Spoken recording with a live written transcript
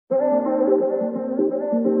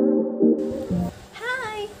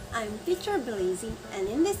Hi, I'm Teacher Blazy, and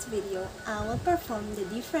in this video, I will perform the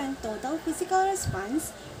different total physical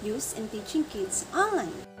response used in teaching kids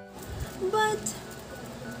online. But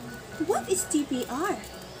what is TPR?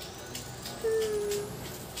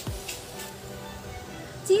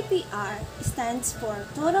 TPR stands for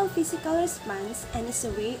Total Physical Response and is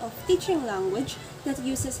a way of teaching language that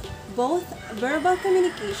uses both verbal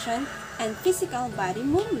communication and physical body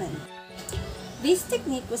movement. This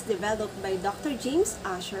technique was developed by Dr. James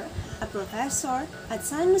Asher, a professor at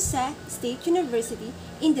San Jose State University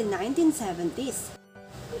in the 1970s.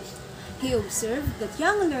 He observed that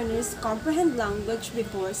young learners comprehend language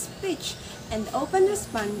before speech and often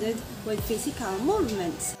responded with physical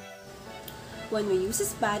movements. When we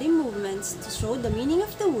use body movements to show the meaning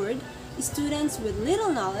of the word, students with little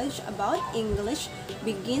knowledge about English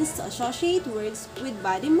begins to associate words with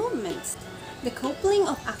body movements. The coupling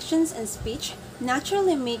of actions and speech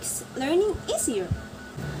naturally makes learning easier.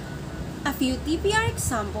 A few TPR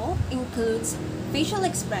examples includes facial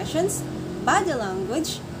expressions, body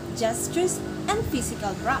language, gestures, and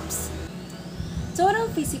physical props. Total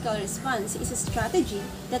physical response is a strategy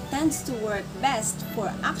that tends to work best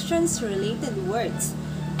for actions-related words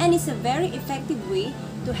and is a very effective way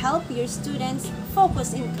to help your students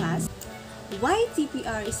focus in class. Why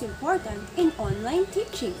TPR is important in online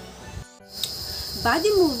teaching?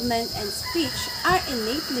 Body movement and speech are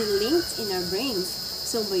innately linked in our brains,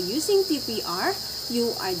 so by using TPR,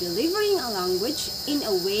 you are delivering a language in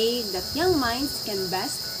a way that young minds can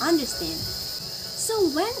best understand. So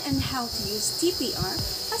when and how to use TPR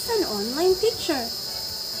as an online teacher?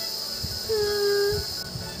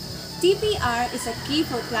 TPR is a key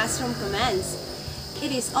for classroom commands.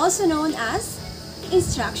 It is also known as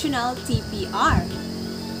instructional TPR.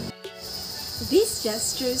 These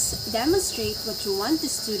gestures demonstrate what you want the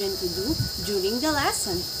student to do during the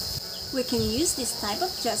lesson. We can use this type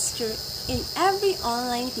of gesture in every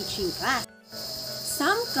online teaching class.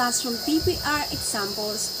 Some classroom TPR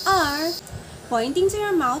examples are pointing to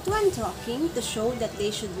your mouth when talking to show that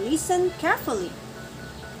they should listen carefully,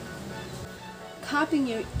 cupping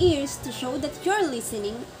your ears to show that you're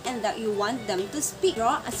listening and that you want them to speak.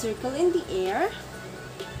 Draw a circle in the air,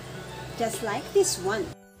 just like this one.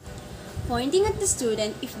 Pointing at the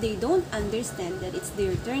student if they don't understand that it's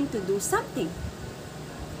their turn to do something.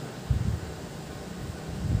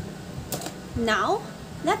 Now,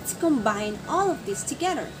 let's combine all of this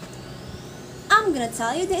together. I'm gonna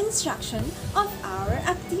tell you the instruction of our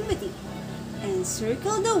activity.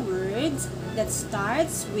 Encircle the words that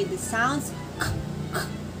starts with the sounds k, k.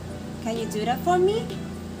 Can you do that for me?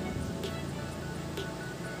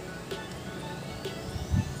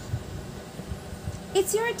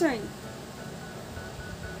 It's your turn.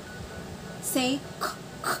 Say k,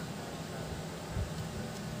 k.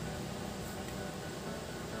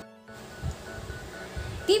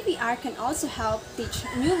 TPR can also help teach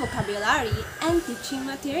new vocabulary and teaching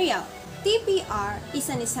material. TPR is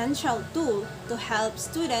an essential tool to help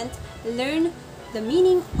students learn the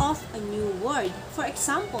meaning of a new word. For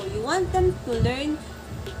example, you want them to learn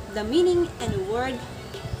the meaning and the word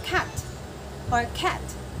cat or cat.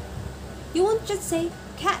 You won't just say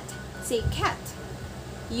cat, say cat.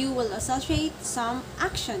 You will associate some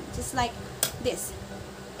action, just like this.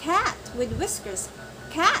 Cat with whiskers,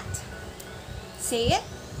 cat. Say it,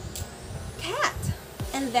 cat.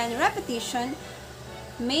 And then repetition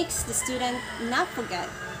makes the student not forget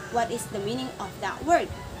what is the meaning of that word.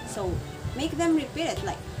 So make them repeat it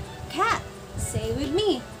like cat. Say with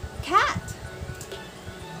me, cat.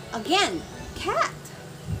 Again, cat.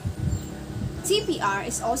 TPR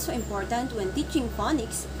is also important when teaching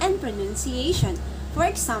phonics and pronunciation. For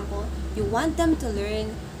example, you want them to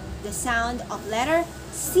learn the sound of letter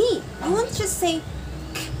C. You won't just say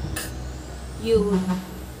k, k. You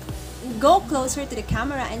go closer to the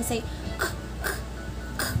camera and say k, k,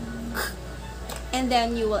 k, k. And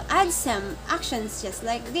then you will add some actions just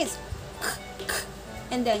like this. K, k.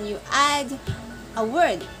 And then you add a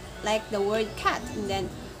word like the word cat and then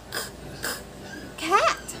k, k.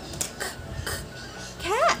 Cat. K,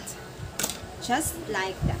 k, cat. Just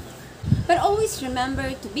like that. But always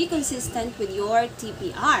remember to be consistent with your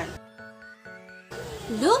TPR.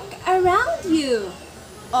 Look around you.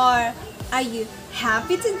 Or are you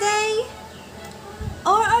happy today?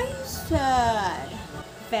 Or are you sad?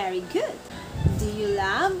 Very good. Do you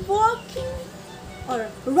love walking or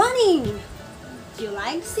running? Do you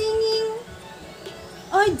like singing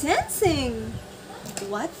or dancing?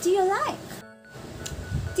 What do you like?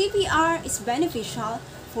 TPR is beneficial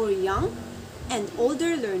for young and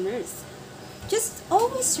older learners. Just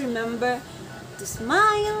always remember to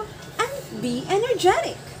smile and Be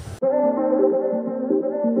energetic.